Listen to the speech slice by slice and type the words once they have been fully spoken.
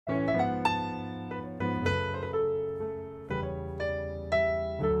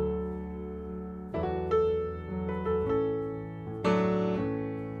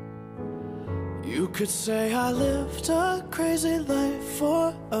could say I lived a crazy life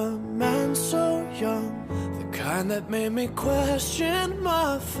for a man so young, the kind that made me question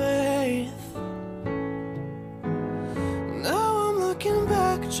my faith. Now I'm looking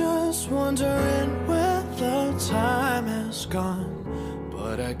back, just wondering where the time has gone.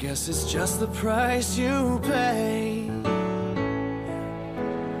 But I guess it's just the price you pay.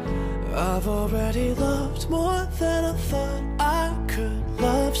 I've already loved more than I thought I could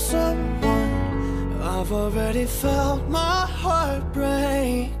love someone. I've already felt my heart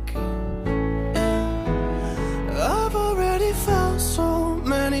break. I've already felt so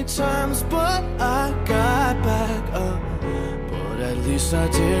many times, but I got back up. But at least I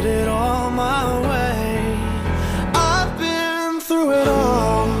did it all my way. I've been through it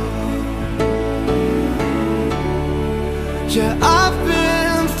all. Yeah, I've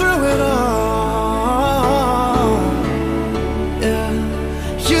been through it all. Yeah,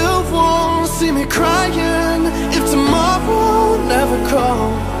 you won't see me crying if tomorrow never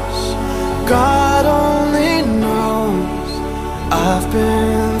comes. God only knows I've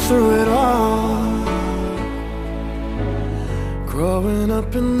been through it all. Growing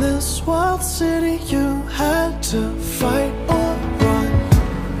up in this wild city, you had to fight or run.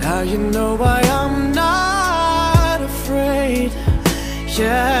 Now you know why I'm not afraid.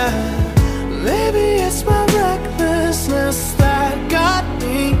 Yeah, maybe it's my recklessness that got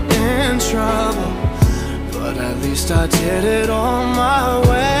me in trouble, but at least I did it on my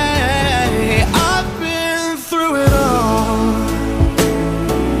way. I've been through it all.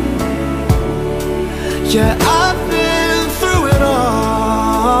 Yeah, I've been through it all.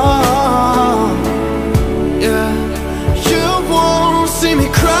 Yeah, you won't see me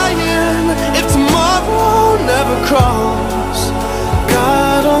crying if tomorrow never comes.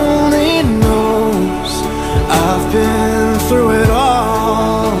 God only knows I've been through it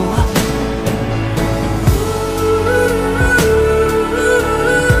all.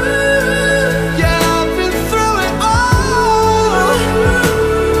 Yeah, I've been through it all.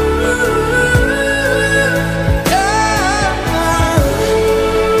 Yeah.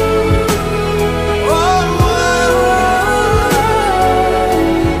 Oh,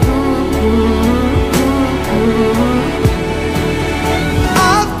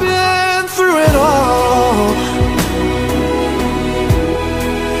 I've been through it all.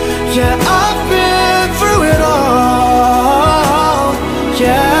 Yeah, I've been through it all.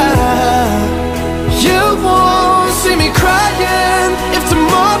 Yeah, you won't see me crying if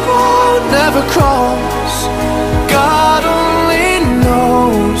tomorrow never comes. God only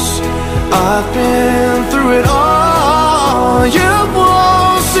knows I've been